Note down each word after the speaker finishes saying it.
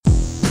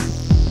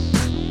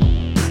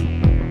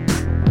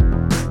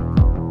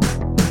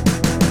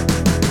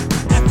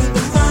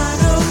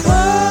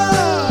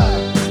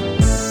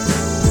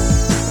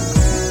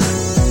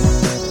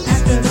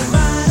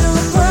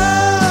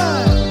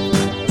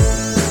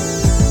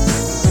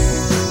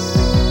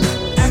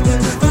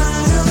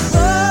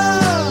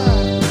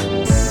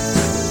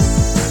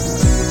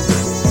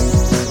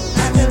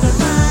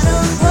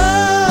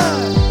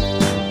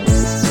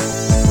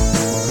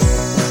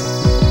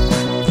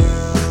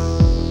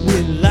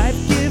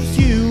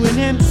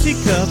empty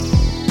cup.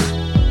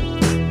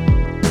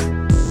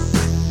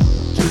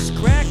 Just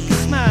crack a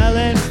smile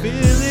and fill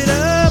it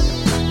up.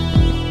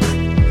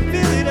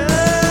 Fill it up.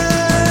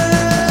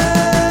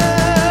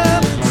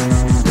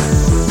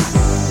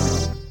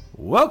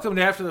 Welcome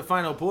to After the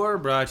Final Pour,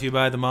 brought to you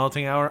by the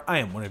Malting Hour. I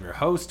am one of your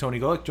hosts, Tony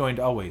Golick, joined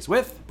always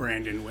with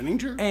Brandon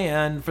Winninger.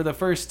 And for the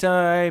first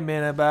time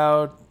in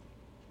about...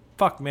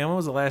 Fuck, man, when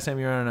was the last time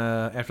you were on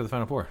After the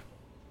Final Pour?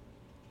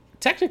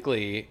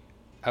 Technically,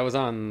 I was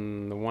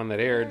on the one that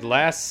aired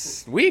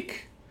last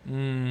week.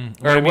 The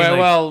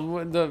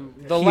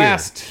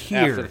last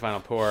After the Final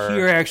Pour.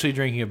 You're actually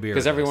drinking a beer.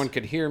 Because everyone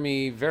could hear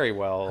me very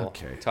well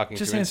talking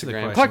Just through answer the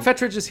Instagram. question. Clark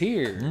Fettridge is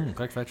here.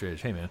 Clark Fettridge.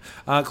 Hey, man.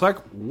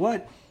 Clark,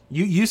 what...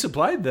 You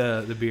supplied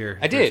the beer.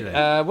 I did.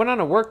 Went on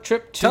a work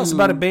trip to... Tell us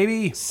about it,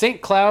 baby. St.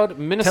 Cloud,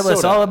 Minnesota. Tell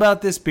us all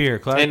about this beer,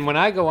 Clark. And when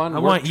I go on I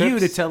work want trips, you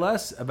to tell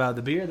us about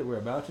the beer that we're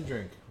about to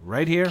drink.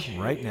 Right here,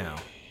 right now.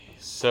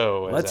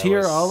 So, let's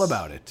hear all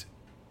about it.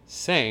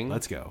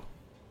 Let's go.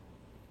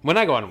 When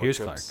I go on work Here's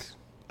trips, Clark.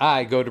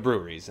 I go to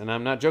breweries. And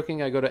I'm not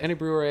joking. I go to any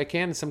brewery I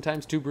can, and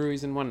sometimes 2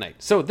 breweries in one night.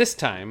 So this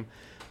time,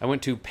 I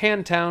went to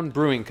Pantown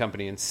Brewing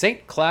Company in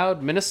St.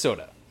 Cloud,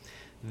 Minnesota.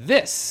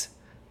 This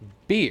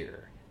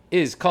beer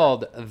is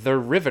called the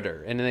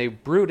Riveter, and they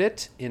brewed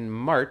it in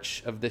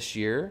March of this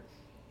year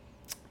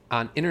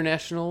on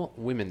International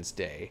Women's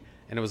Day.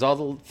 And it was all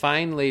the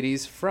fine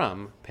ladies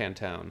from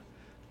Pantown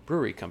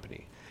Brewery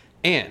Company.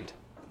 And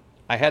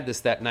I had this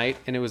that night,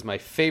 and it was my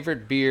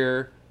favorite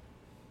beer.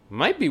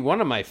 Might be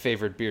one of my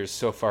favorite beers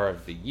so far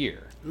of the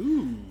year.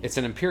 Ooh. It's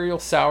an imperial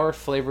sour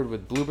flavored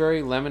with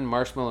blueberry, lemon,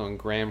 marshmallow, and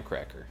graham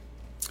cracker.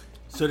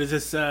 So does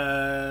this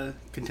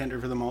contender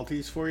for the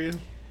Maltese for you?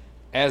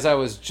 As I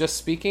was just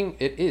speaking,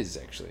 it is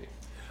actually.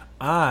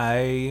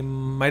 I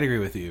might agree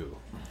with you.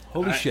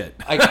 Holy shit.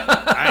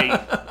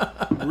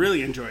 I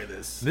really enjoy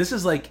this. This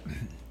is like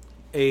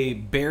a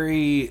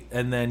berry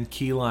and then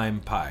key lime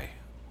pie.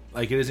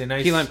 Like, it is a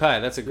nice... Key lime pie,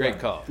 that's a great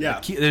call. Yeah.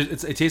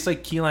 It tastes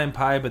like key lime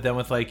pie, but then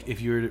with, like, if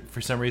you're,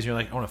 for some reason, you're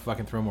like, I want to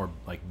fucking throw more,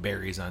 like,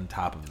 berries on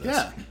top of this.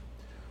 Yeah.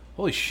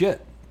 Holy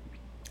shit.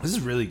 This is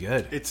really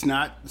good. It's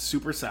not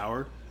super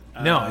sour.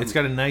 No, it's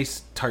got a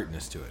nice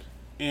tartness to it.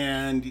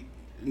 And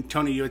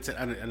Tony, you had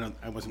said,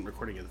 I wasn't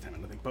recording at the time, I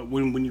don't think, but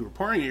when you were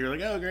pouring it, you're like,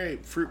 oh,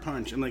 great, fruit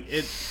punch. And, like,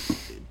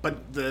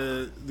 but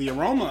the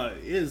aroma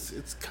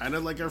it's kind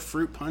of like a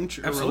fruit punch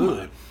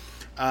Absolutely.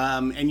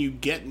 aroma. And you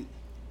get...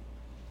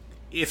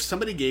 If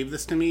somebody gave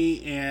this to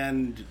me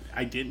and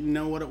I didn't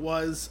know what it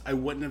was, I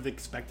wouldn't have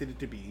expected it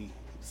to be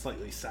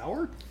slightly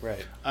sour.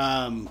 Right.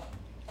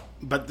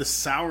 But the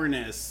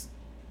sourness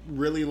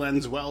really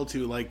lends well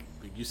to, like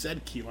you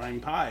said, key lime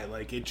pie.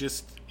 Like,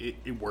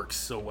 it works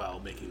so well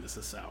making this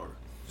a sour.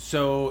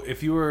 So,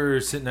 if you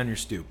were sitting on your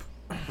stoop,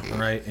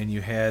 right, and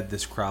you had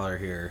this crawler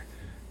here,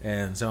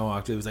 and someone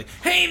walked in and was like,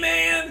 hey,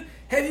 man,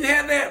 have you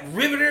had that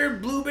Riveter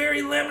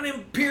Blueberry Lemon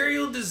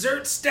Imperial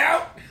Dessert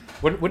Stout?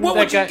 What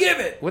would you give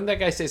it? Wouldn't that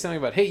guy say something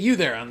about, hey, you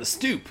there on the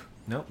stoop?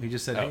 Nope, he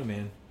just said, hey,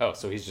 man. Oh,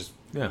 so he's just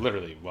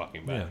literally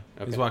walking by. Yeah,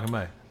 okay. He's walking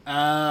by.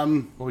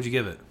 What would you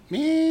give it?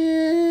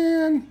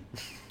 Man,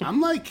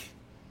 I'm like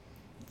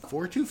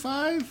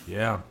 4.25.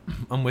 Yeah,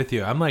 I'm with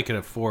you. I'm like at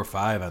a 4 or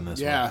 5 on this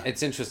one. Yeah.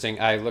 It's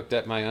interesting. I looked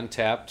at my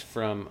Untapped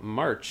from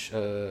March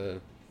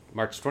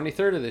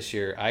 23rd of this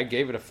year. I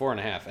gave it a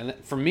 4.5. And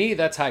for me,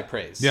 that's high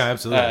praise. Yeah,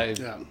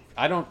 absolutely.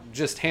 I don't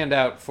just hand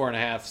out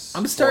 4.5s.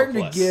 I'm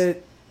starting to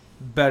get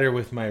better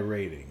with my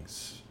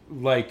ratings.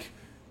 Like,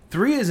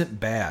 3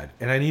 isn't bad,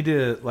 and I need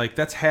to, like,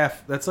 that's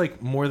half. That's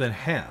like more than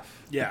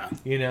half. Yeah.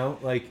 You know,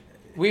 like,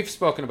 we've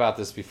spoken about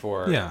this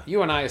before. Yeah.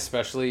 You and I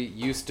especially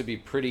used to be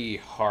pretty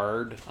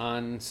hard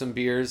on some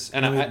beers,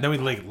 and then we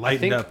like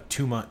lightened up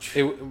too much.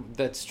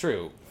 That's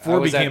true.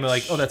 4 became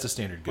like, oh, that's a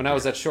standard. When I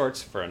was at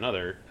Shorts for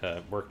another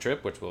work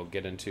trip, which we'll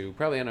get into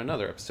probably on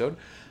another episode,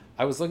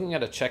 I was looking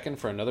at a check-in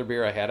for another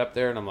beer I had up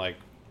there, and I'm like,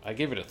 I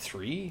gave it a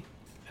 3.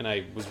 And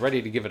I was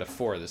ready to give it a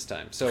 4 this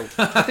time. So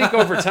I think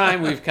over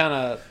time we've kind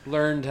of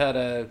learned how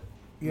to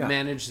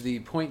manage the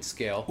point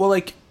scale. Well,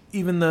 like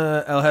even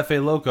the El Jefe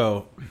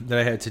Loco that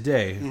I had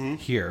today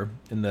here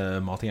in the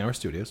Malting Hour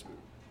Studios,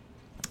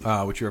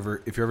 which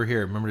if you're ever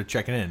here, remember to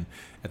check it in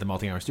at the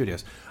Malting Hour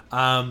Studios.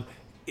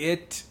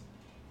 It's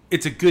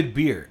a good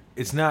beer.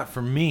 It's not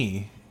for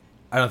me.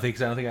 I don't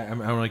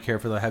really care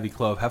for the heavy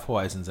clove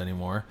Hefeweizens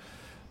anymore.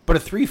 But a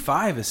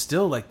 3.5 is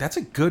still, like, that's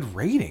a good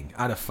rating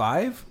out of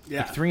 5.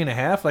 Yeah. Like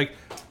 3.5. Like,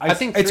 I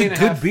think it's a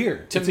good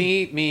beer. To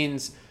me,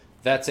 means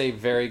that's a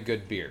very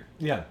good beer.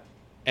 Yeah.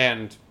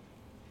 And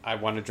I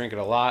want to drink it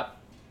a lot.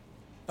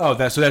 Oh,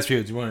 that's for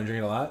you. Do you want to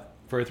drink it a lot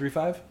for a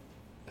 3.5?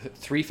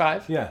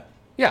 3.5? Yeah.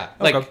 Yeah.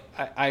 Okay. Like,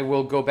 I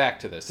will go back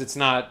to this. It's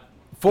not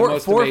Four the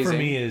most for amazing.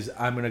 me is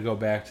I'm going to go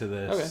back to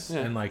this Okay,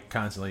 yeah. and, like,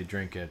 constantly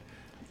drink it.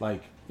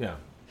 Like, yeah.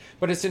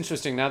 But it's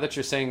interesting. Now that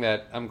you're saying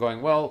that, I'm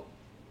going, well,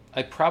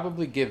 I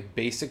probably give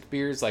basic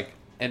beers like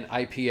an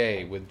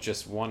IPA with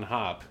just 1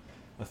 hop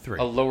A 3.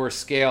 a lower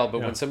scale, but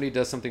Yeah. when somebody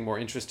does something more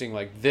interesting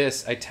like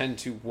this, I tend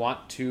to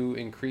want to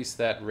increase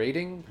that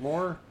rating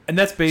more. And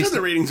that's based. So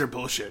the ratings are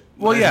bullshit.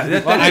 Well,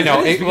 yeah, Well, I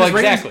know. is, Well, because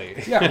ratings-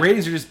 exactly. yeah,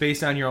 ratings are just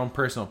based on your own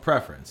personal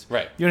preference.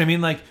 Right. You know what I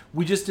mean? Like,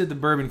 we just did the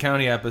Bourbon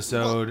County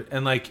episode,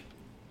 and, like,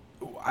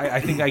 I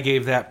think I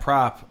gave that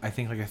prop, I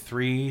think, like a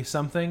 3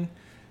 something.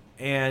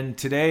 And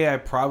today I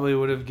probably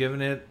would have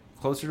given it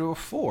closer to a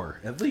 4,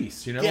 at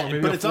least. You know? Or Yeah, maybe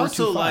but a it's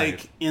also 4.25.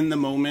 like in the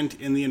moment,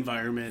 in the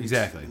environment,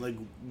 Exactly. like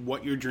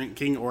what you're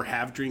drinking or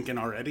have drinking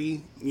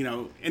already. You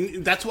know,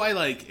 and that's why,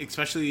 like,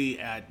 especially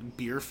at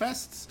beer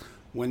fests,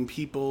 when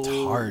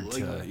people hard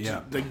like, to-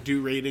 yeah. like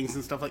do ratings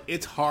and stuff, like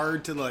it's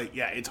hard to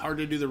it's hard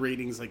to do the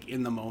ratings like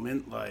in the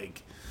moment,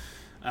 like.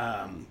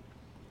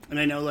 And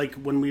I know, like,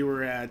 when we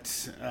were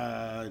at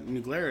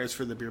New Glarus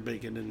for the Beer,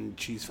 Bacon, and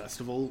Cheese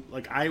Festival,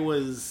 like, I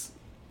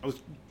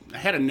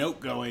had a note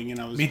going, and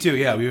I was... Me too,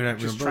 yeah. We were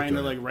just both trying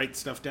to, doing like, write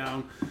stuff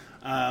down.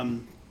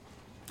 And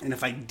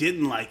if I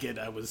didn't like it,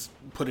 I was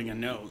putting a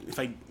note. If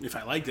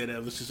I liked it, I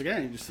was just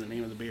like, just the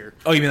name of the beer.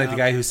 Oh, you mean like the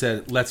guy who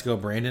said, "Let's go,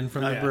 Brandon"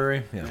 from the yeah.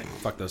 brewery? Yeah, Right.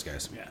 fuck those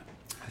guys. Yeah.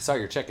 I saw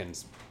your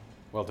chickens.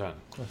 Well done.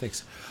 Well,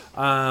 thanks.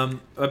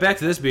 But back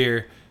to this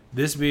beer.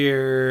 This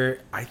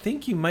beer, I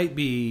think you might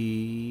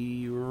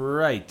be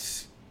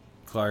right,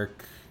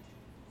 Clark,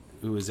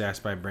 who was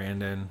asked by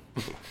Brandon.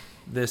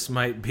 This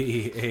might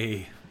be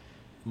a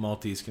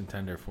Maltese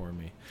contender for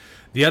me.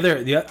 I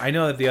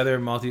know that the other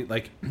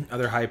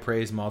other high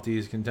praise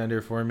Maltese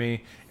contender for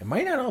me, it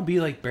might not all be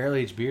like barrel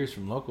aged beers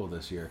from local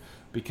this year,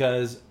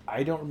 because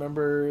I don't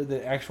remember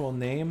the actual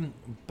name,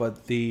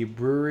 but the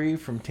brewery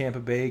from Tampa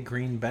Bay,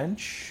 Green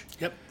Bench,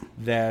 Yep.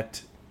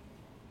 that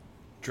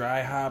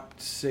dry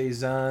hopped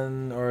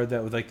saison, or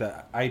that was like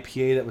the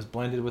IPA that was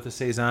blended with a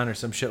saison or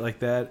some shit like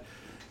that,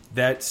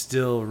 that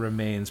still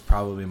remains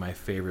probably my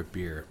favorite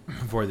beer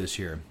for this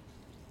year.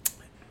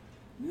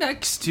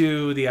 Next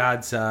to the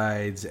Odd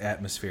Sides,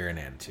 Atmosphere, and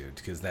Attitude,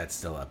 because that's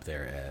still up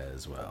there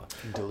as well.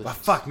 Delicious. Well,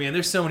 fuck, man,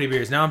 there's so many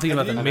beers. Now I'm thinking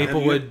about the Have you-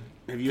 Maplewood.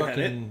 have you had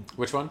it?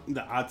 Which one?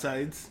 The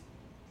Outsides,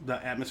 the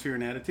Atmosphere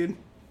and Attitude.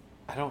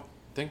 I don't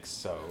think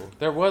so.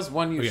 There was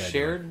one you Oh, yeah, I do.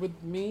 shared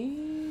with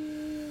me.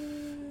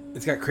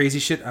 It's got crazy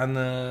shit on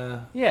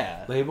the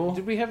Yeah. label.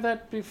 Did we have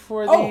that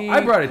before the Oh, I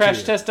brought it to crash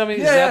you. test dummies?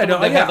 Is Yeah, that yeah, the no,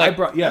 one that yeah, had, like, I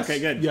brought. Yes, Okay,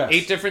 good. Yes.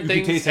 8 different You could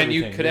things, taste and you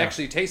everything, could yeah.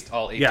 actually taste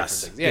all 8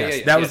 Yes, different things. Yeah, yes.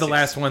 yeah. That was yes, the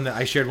last one that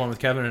I shared one with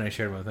Kevin, and I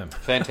shared one with him.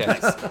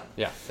 Fantastic.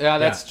 yeah,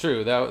 that's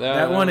true.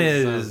 That one was,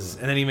 is,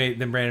 and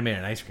then Brandon made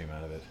an ice cream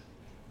out of it,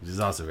 which is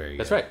also very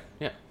good. That's right.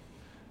 Yeah.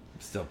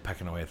 I'm still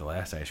pecking away at the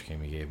last ice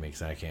cream he gave me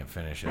because I can't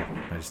finish it.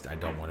 I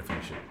don't want to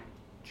finish it.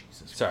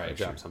 Jesus. Sorry, I Christ.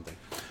 dropped something.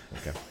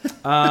 Okay.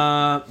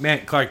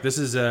 Man, Clark, this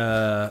is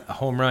a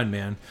home run,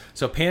 man.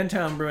 So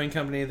Pantown Brewing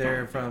Company,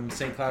 they're from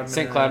St.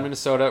 Cloud,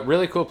 Minnesota.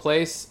 Really cool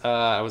place.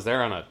 I was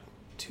there on a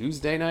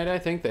Tuesday night, I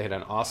think. They had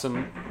an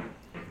awesome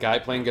guy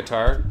playing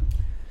guitar.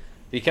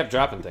 He kept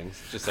dropping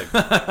things, just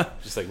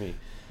like me.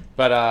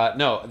 But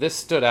no, this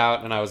stood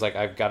out, and I was like,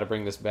 I've got to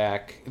bring this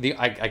back.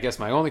 I guess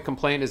my only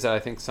complaint is that I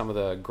think some of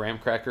the graham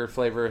cracker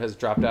flavor has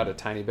dropped out a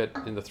tiny bit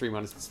in the 3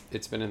 months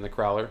it's been in the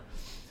crowler.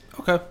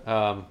 Okay.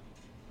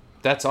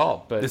 That's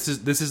all. But This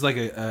is like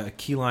a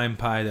key lime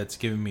pie that's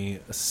giving me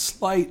a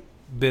slight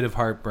bit of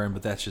heartburn,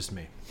 but that's just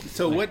me.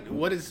 So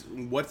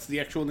what's the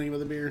actual name of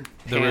the beer?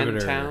 The Riveter.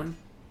 Pantown.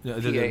 The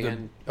The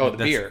that's-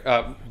 beer.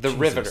 The Jesus.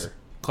 Riveter.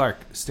 Clark,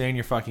 stay in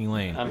your fucking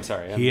lane. I'm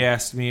sorry. He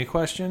asked me a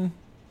question.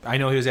 I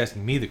know he was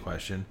asking me the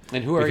question.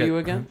 And who are you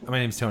again? My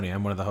name's Tony.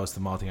 I'm one of the hosts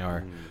of Malting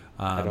Hour.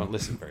 I don't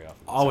listen very often.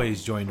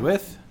 Always joined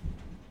with.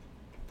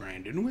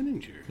 Brandon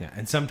Winninger. Yeah,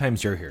 and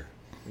sometimes you're here.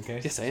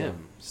 Okay. Yes, I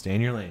am. Stay in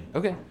your lane.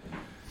 Okay.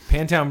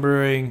 Pantown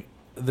Brewing,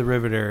 the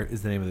Riveter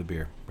is the name of the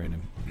beer.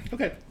 Brandon.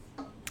 Okay.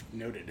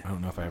 Noted. I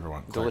don't know if I ever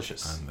want Clark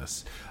Delicious. on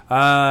this.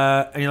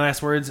 Any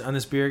last words on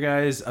this beer,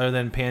 guys? Other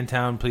than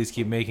Pantown, please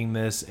keep making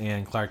this,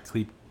 and Clark,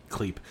 keep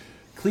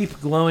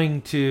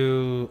glowing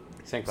to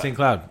St.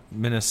 Cloud,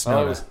 Minnesota.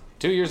 Oh, it was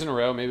 2 years in a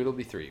row. Maybe it'll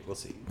be 3. We'll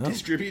see.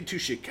 Distribute to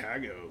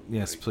Chicago.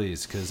 Yes,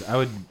 please, because I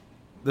would.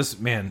 This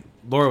man,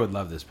 Laura would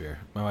love this beer.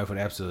 My wife would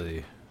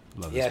absolutely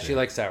love this Yeah, beer. she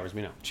likes sours.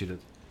 Me know. She did.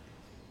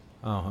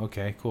 Oh,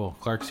 okay, cool.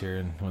 Clark's here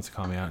and wants to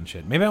call me out and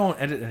shit. Maybe I won't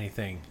edit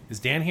anything. Is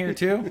Dan here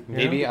too? You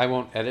Maybe know? I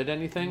won't edit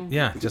anything.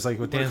 Yeah, just like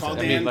what Dan Call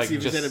said. Dan, mean, like, see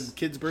if he's just- at a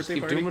kid's birthday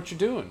Keep party. doing what you're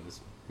doing. Is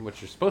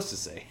what you're supposed to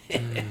say.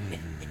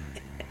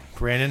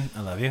 Brandon,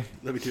 I love you.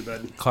 Love you too,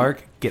 bud.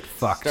 Clark, get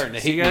fucked. Starting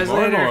to See hate you me guys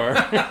more and later.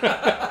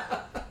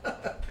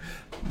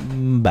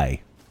 more.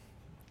 Bye.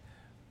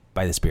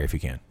 Buy this beer if you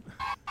can.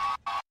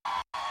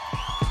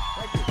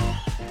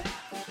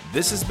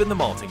 This has been The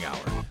Malting Hour.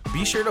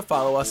 Be sure to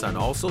follow us on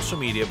all social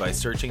media by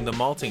searching The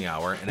Malting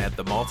Hour and at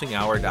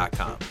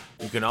themaltinghour.com.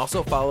 You can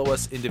also follow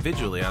us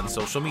individually on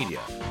social media.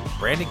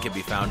 Brandon can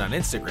be found on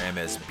Instagram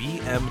as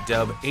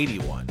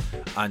BMDub81,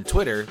 on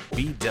Twitter,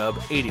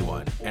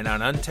 BDub81, and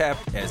on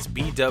Untapped as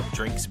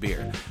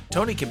BDubDrinksBeer.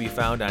 Tony can be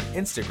found on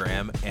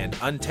Instagram and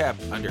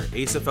Untapped under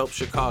Ace of Help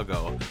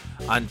Chicago,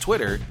 on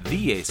Twitter,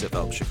 The Ace of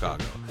Help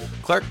Chicago.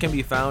 Clark can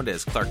be found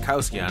as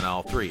Clarkowski on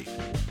all three.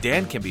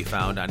 Dan can be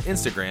found on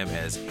Instagram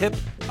as hip__hops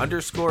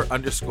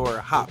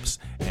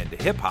and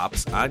hip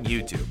hops on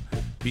YouTube.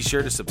 Be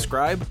sure to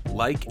subscribe,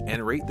 like,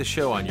 and rate the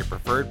show on your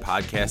preferred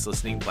podcast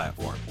listening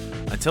platform.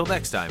 Until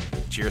next time,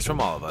 cheers from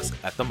all of us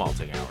at the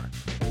Malting Hour.